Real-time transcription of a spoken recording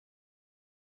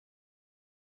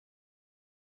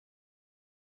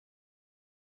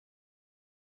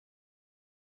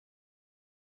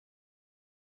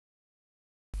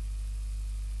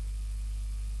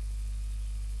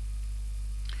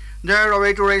They're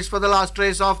away to race for the last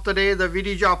race of the day. The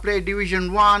Virija played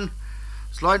Division 1.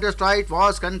 Slightest right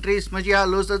was Country's Magia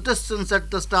loses distance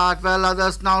at the start, while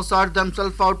others now sort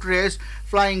themselves out race.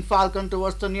 Flying Falcon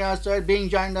towards the near side, being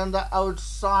joined on the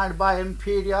outside by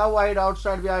Imperial. Wide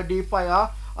outside we have D-Fire.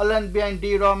 A length behind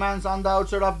D-Romance, on the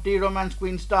outside of D-Romance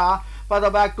Queen Star. Further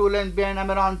back 2 lengths behind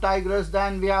Amaran Tigress.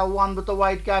 Then we have one with the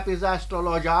white cap is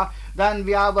Astrologer. Then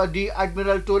we have a D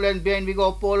Admiral 2 lengths behind we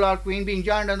go Polar Queen, being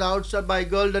joined on the outside by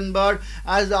Golden Bird,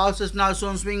 as the horses now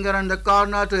soon swing around the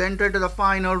corner to enter to the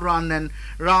final run. And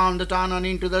round the turn and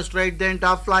into the straight, then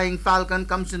top Flying Falcon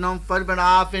comes in on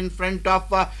 4.5 in front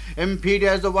of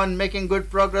Imperial is the one making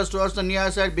good progress towards the near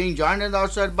side, being joined on the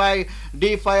outside by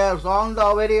D-Fire. On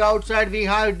the very outside we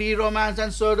have D-Romance,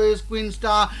 and so is Queen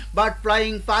Star, but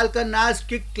Flying Falcon has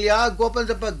kicked clear, opens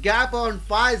up a gap on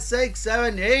 5, 6,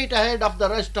 7, 8 ahead of the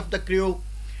rest of the crew.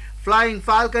 Flying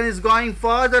Falcon is going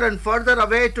further and further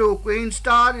away to Queen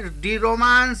Star,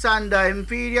 D-Romance and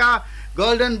Imperial,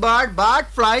 Golden Bird, but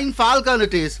Flying Falcon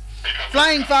it is.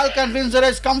 Flying Falcon wins the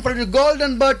race comfortably.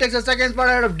 Golden Bird takes a second spot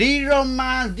ahead of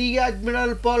D-Romance, D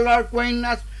Admiral, Polar Queen,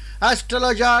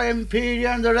 Astrologer,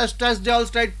 Imperial, and the rest as they all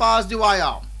straight past the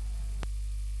wire.